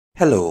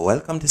Hello,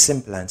 welcome to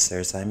Simple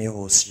Answers. I'm your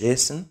host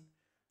Jason,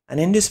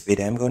 and in this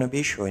video I'm going to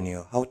be showing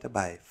you how to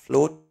buy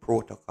Float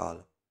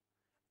Protocol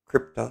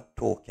crypto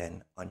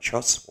token on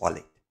Trust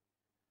Wallet.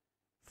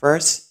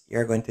 First,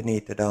 you're going to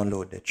need to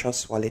download the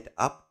Trust Wallet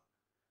app,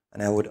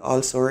 and I would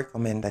also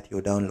recommend that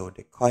you download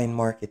the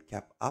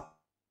CoinMarketCap app.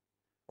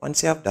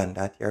 Once you have done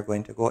that, you're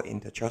going to go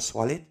into Trust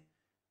Wallet,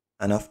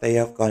 and after you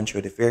have gone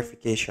through the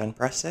verification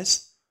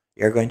process,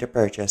 you're going to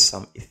purchase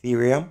some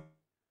Ethereum.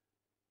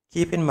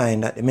 Keep in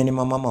mind that the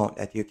minimum amount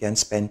that you can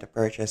spend to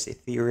purchase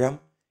Ethereum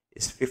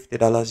is $50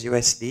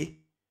 USD.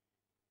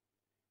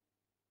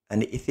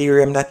 And the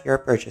Ethereum that you're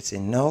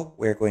purchasing now,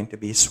 we're going to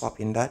be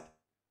swapping that.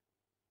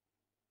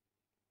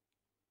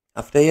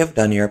 After you've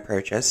done your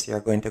purchase,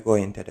 you're going to go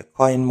into the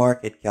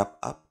CoinMarketCap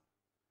app,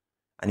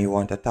 and you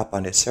want to tap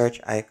on the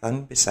search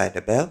icon beside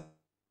the bell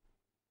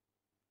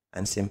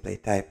and simply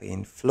type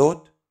in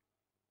float.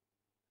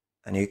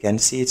 And you can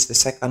see it's the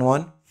second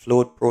one,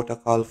 Float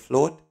Protocol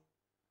Float.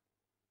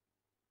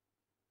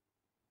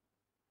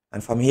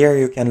 And from here,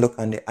 you can look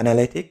on the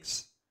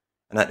analytics.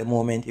 And at the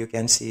moment, you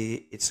can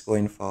see it's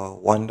going for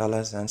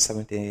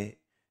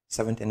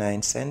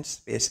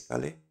 $1.79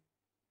 basically.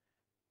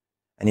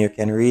 And you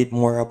can read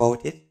more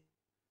about it.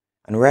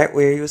 And right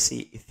where you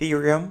see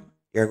Ethereum,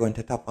 you're going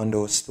to tap on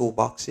those two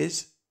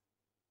boxes.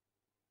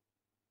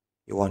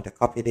 You want to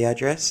copy the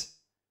address.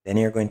 Then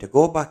you're going to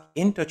go back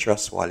into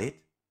Trust Wallet.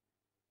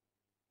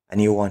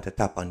 And you want to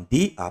tap on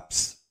D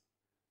apps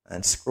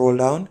and scroll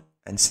down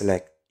and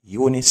select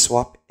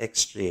Uniswap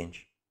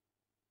Exchange.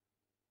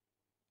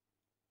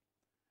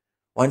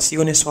 Once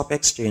Uniswap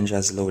Exchange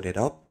has loaded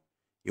up,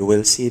 you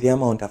will see the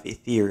amount of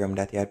Ethereum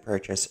that you had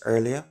purchased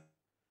earlier,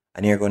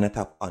 and you're going to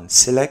tap on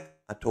Select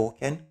a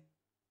Token.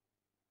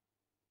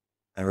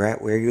 And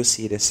right where you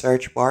see the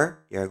search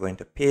bar, you're going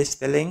to paste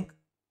the link.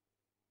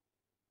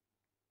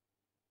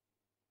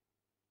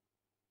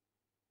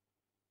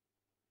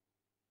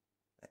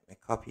 Let me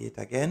copy it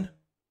again.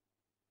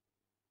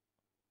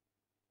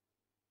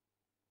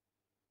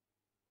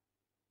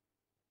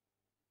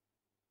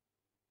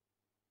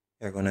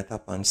 You're going to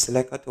tap on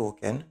Select a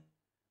Token,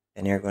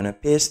 then you're going to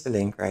paste the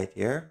link right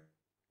here.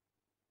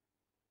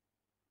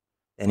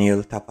 Then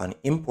you'll tap on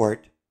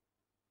Import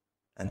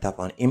and tap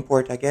on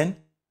Import again.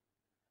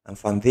 And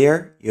from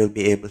there, you'll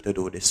be able to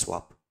do the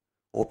swap.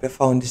 Hope you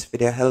found this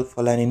video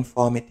helpful and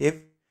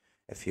informative.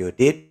 If you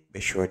did, be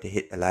sure to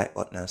hit the like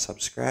button and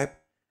subscribe.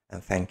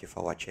 And thank you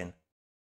for watching.